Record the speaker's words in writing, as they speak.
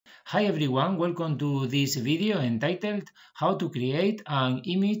Hi everyone, welcome to this video entitled How to create an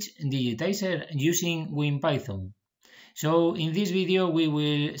image digitizer using Winpython. So in this video we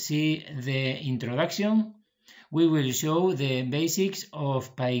will see the introduction. We will show the basics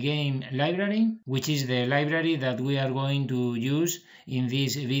of Pygame library, which is the library that we are going to use in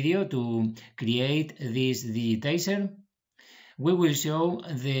this video to create this digitizer. We will show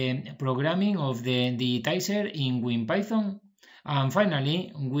the programming of the digitizer in Winpython. And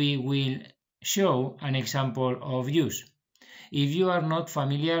finally, we will show an example of use. If you are not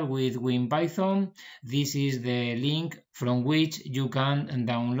familiar with Winpython, this is the link from which you can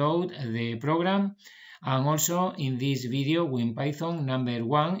download the program. And also in this video, Winpython number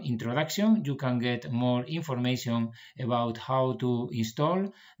 1 introduction, you can get more information about how to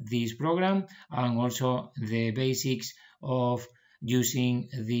install this program and also the basics of using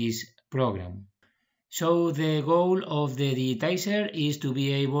this program. So the goal of the digitizer is to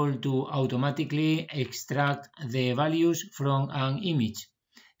be able to automatically extract the values from an image.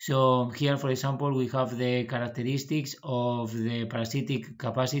 So here, for example, we have the characteristics of the parasitic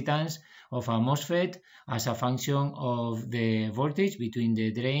capacitance of a MOSFET as a function of the voltage between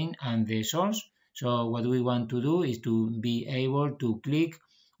the drain and the source. So what we want to do is to be able to click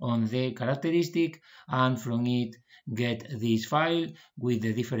on the characteristic and from it get this file with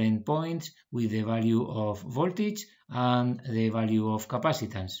the different points with the value of voltage and the value of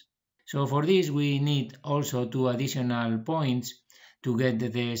capacitance. So for this we need also two additional points to get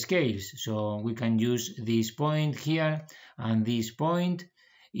the scales. So we can use this point here and this point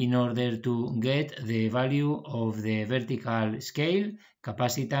in order to get the value of the vertical scale,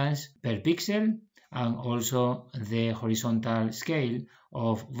 capacitance per pixel, and also the horizontal scale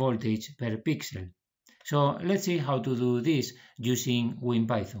of voltage per pixel. So let's see how to do this using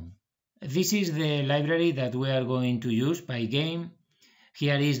Winpython. This is the library that we are going to use, Pygame.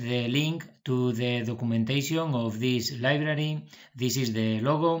 Here is the link to the documentation of this library. This is the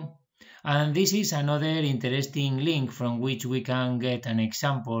logo. And this is another interesting link from which we can get an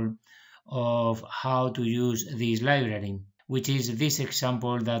example of how to use this library, which is this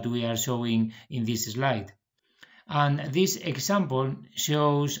example that we are showing in this slide. And this example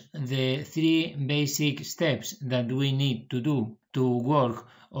shows the three basic steps that we need to do to work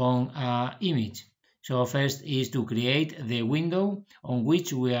on an image. So first is to create the window on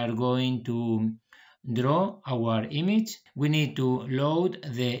which we are going to draw our image. We need to load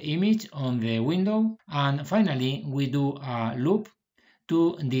the image on the window. And finally, we do a loop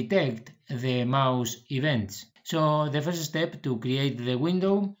to detect the mouse events. So the first step to create the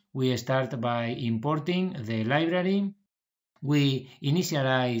window, we start by importing the library. We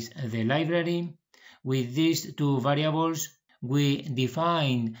initialize the library. With these two variables, we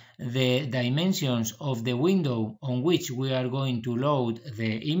define the dimensions of the window on which we are going to load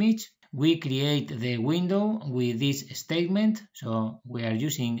the image. We create the window with this statement, so we are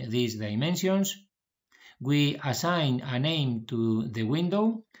using these dimensions. We assign a name to the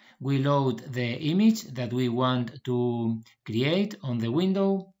window. We load the image that we want to create on the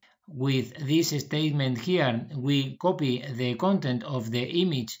window. With this statement here, we copy the content of the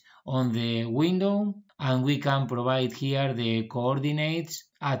image on the window, and we can provide here the coordinates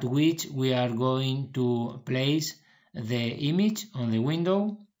at which we are going to place the image on the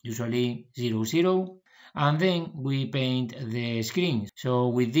window, usually 0, 0. And then we paint the screen. So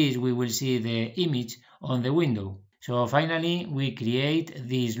with this we will see the image on the window. So finally we create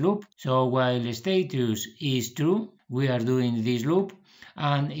this loop. So while status is true, we are doing this loop.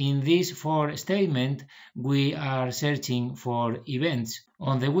 And in this for statement, we are searching for events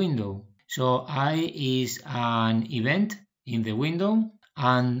on the window. So I is an event in the window,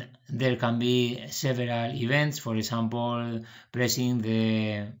 and there can be several events, for example, pressing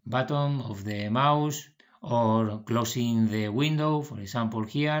the button of the mouse or closing the window. For example,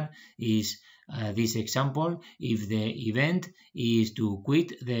 here is this example. If the event is to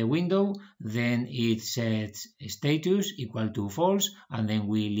quit the window, then it sets status equal to false, and then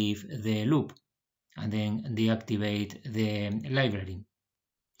we leave the loop and then deactivate the library.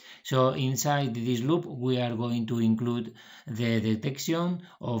 So inside this loop, we are going to include the detection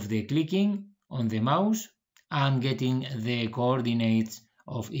of the clicking on the mouse and getting the coordinates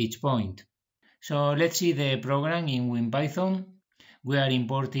of each point. So let's see the program in Winpython. We are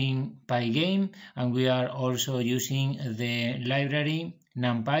importing Pygame, and we are also using the library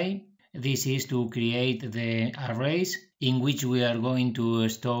NumPy. This is to create the arrays in which we are going to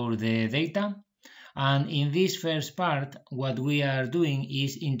store the data. And in this first part, what we are doing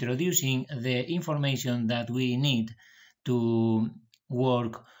is introducing the information that we need to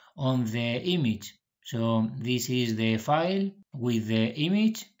work on the image. So this is the file with the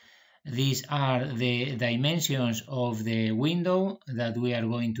image. These are the dimensions of the window that we are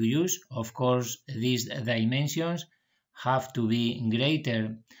going to use. Of course, these dimensions have to be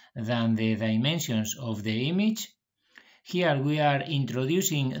greater than the dimensions of the image. Here we are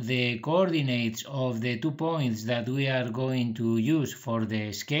introducing the coordinates of the 2 points that we are going to use for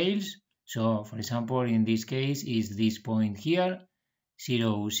the scales. So, for example, in this case is this point here,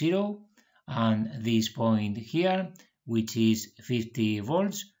 0, 0, and this point here, which is 50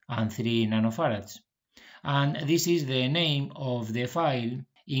 volts and 3 nanofarads. And this is the name of the file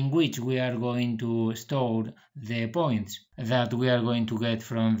in which we are going to store the points that we are going to get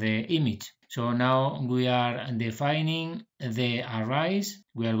from the image. So now we are defining the arrays.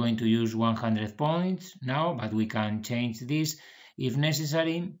 We are going to use 100 points now, but we can change this if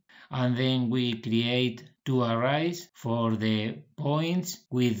necessary. And then we create 2 arrays for the points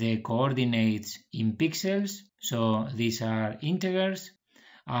with the coordinates in pixels. So these are integers.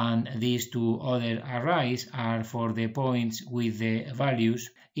 And these 2 other arrays are for the points with the values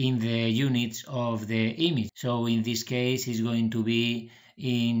in the units of the image. So in this case it's going to be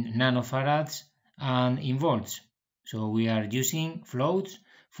in nanofarads and in volts. So we are using floats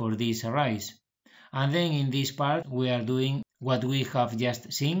for these arrays. And then in this part we are doing what we have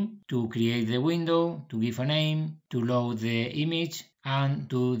just seen to create the window, to give a name, to load the image, and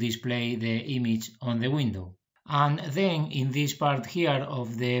to display the image on the window. And then in this part here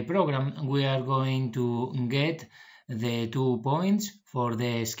of the program, we are going to get the 2 points for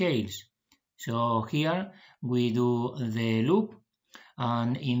the scales. So here we do the loop,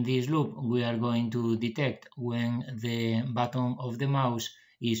 and in this loop we are going to detect when the button of the mouse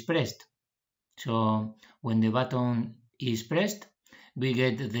is pressed. So when the button is pressed, we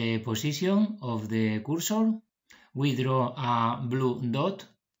get the position of the cursor. We draw a blue dot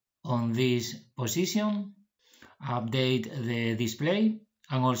on this position, update the display,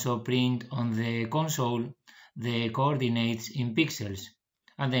 and also print on the console the coordinates in pixels,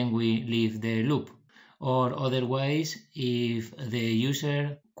 and then we leave the loop. Or otherwise, if the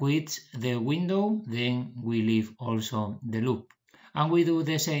user quits the window, then we leave also the loop. And we do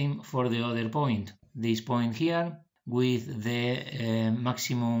the same for the other point, this point here, with the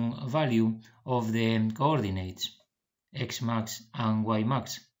maximum value of the coordinates, x max and y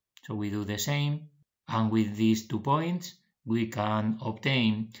max. So we do the same. And with these 2 points, we can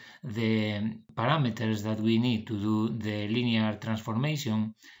obtain the parameters that we need to do the linear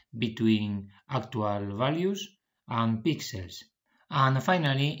transformation between actual values and pixels. And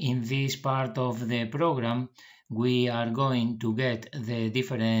finally, in this part of the program, we are going to get the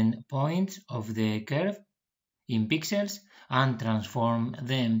different points of the curve in pixels and transform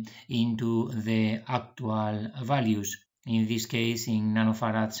them into the actual values, in this case in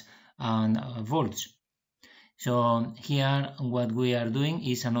nanofarads and volts. So here what we are doing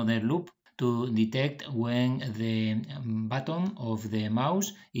is another loop to detect when the button of the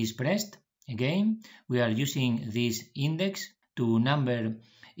mouse is pressed. Again, we are using this index to number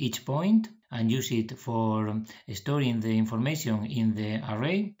each point and use it for storing the information in the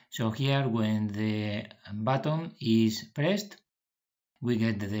array. So here when the button is pressed, we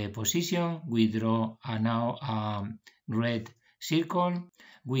get the position, we draw now a red circle,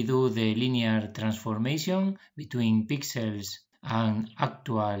 we do the linear transformation between pixels and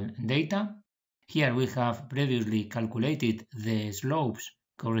actual data. Here we have previously calculated the slopes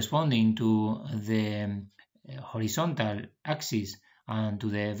corresponding to the horizontal axis and to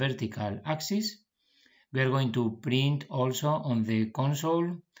the vertical axis. We are going to print also on the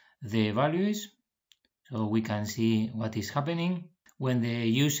console the values, so we can see what is happening. When the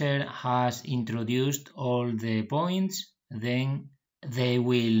user has introduced all the points, then they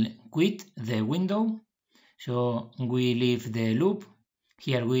will quit the window. So we leave the loop.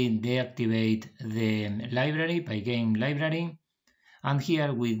 Here we deactivate the library, Pygame library. And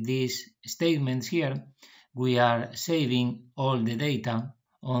here with these statements here, we are saving all the data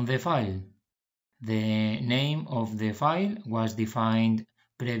on the file. The name of the file was defined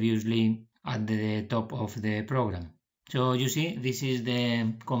previously at the top of the program. So you see, this is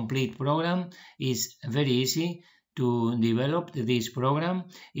the complete program. It's very easy to develop this program.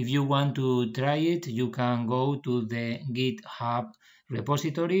 If you want to try it, you can go to the GitHub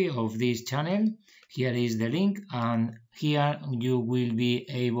repository of this channel. Here is the link, and here you will be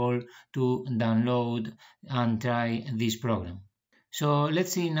able to download and try this program. So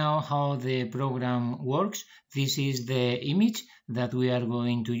let's see now how the program works. This is the image that we are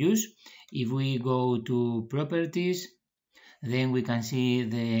going to use. If we go to properties, then we can see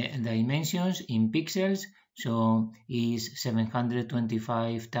the dimensions in pixels. So is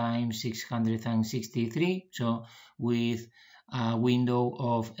 725 times 663. So with a window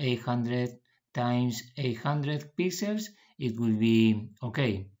of 800 times 800 pixels, it will be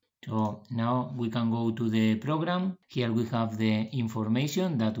okay. So now we can go to the program. Here we have the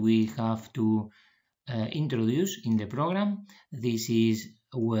information that we have to introduce in the program. This is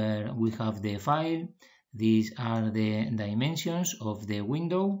where we have the file. These are the dimensions of the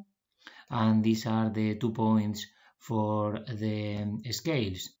window, and these are the 2 points for the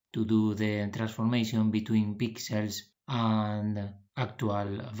scales to do the transformation between pixels and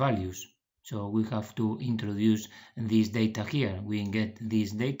actual values. So we have to introduce this data here. We get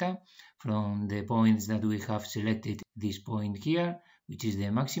this data from the points that we have selected. This point here, which is the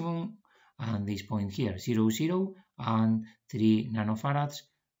maximum, and this point here, 0, 0, and 3 nanofarads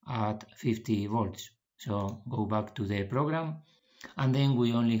at 50 volts. So go back to the program, and then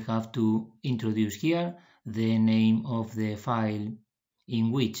we only have to introduce here the name of the file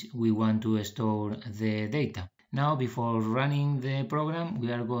in which we want to store the data. Now, before running the program,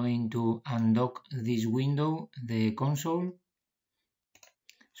 we are going to undock this window, the console,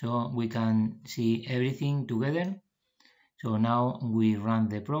 so we can see everything together. So now we run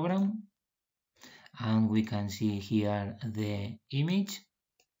the program, and we can see here the image,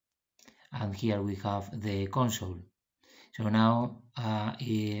 and here we have the console. So now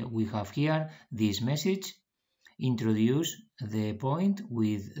we have here this message: introduce the point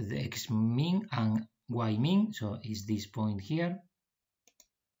with the x-min and y-min. So it's this point here.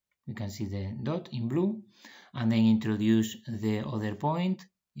 You can see the dot in blue, and then introduce the other point,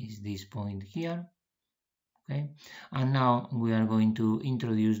 is this point here. Okay, and now we are going to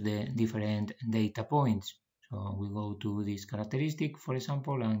introduce the different data points. So we go to this characteristic, for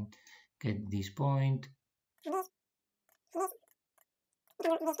example, and get this point.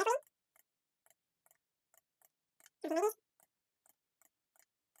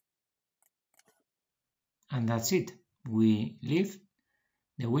 And that's it. We leave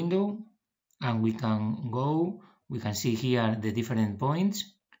the window, and we can go. We can see here the different points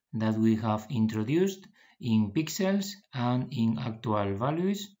that we have introduced in pixels and in actual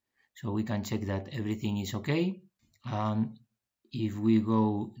values. So we can check that everything is okay. And if we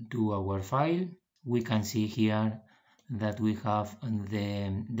go to our file, we can see here that we have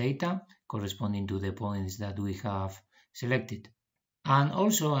the data corresponding to the points that we have selected. And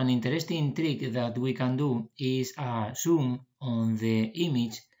also an interesting trick that we can do is a zoom on the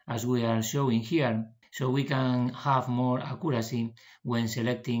image as we are showing here, so we can have more accuracy when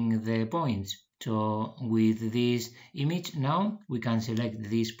selecting the points. So with this image now, we can select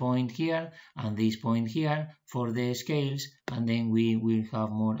this point here and this point here for the scales, and then we will have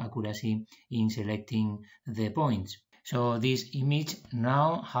more accuracy in selecting the points. So this image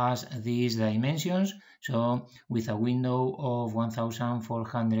now has these dimensions. So with a window of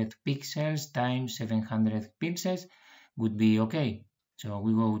 1400 pixels times 700 pixels would be okay. So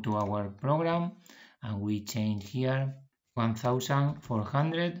we go to our program and we change here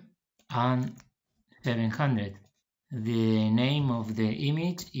 1400 and 700. The name of the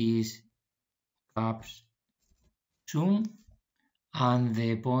image is caps zoom, and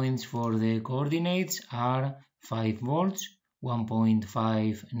the points for the coordinates are 5 volts,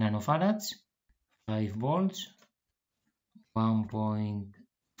 1.5 nanofarads, 5 volts,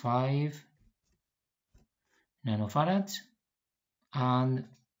 1.5 nanofarads, and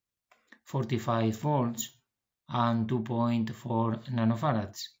 45 volts and 2.4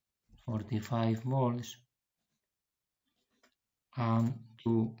 nanofarads. 45 volts and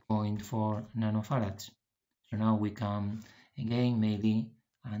 2.4 nanofarads. So now we can again maybe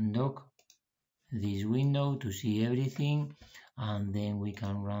undock this window to see everything, and then we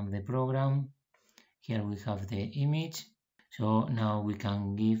can run the program. Here we have the image. So now we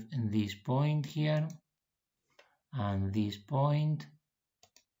can give this point here and this point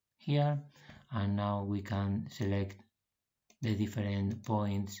here, and now we can select the different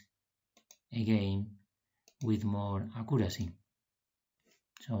points again with more accuracy.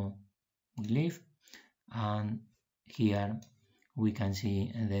 So we leave, and here we can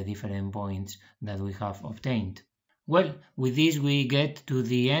see the different points that we have obtained. Well, with this we get to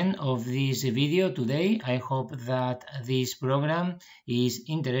the end of this video today. I hope that this program is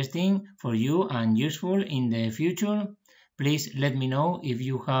interesting for you and useful in the future. Please let me know if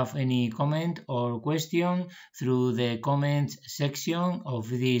you have any comment or question through the comments section of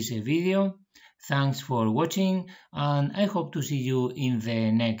this video. Thanks for watching, and I hope to see you in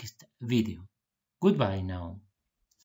the next video. Goodbye now.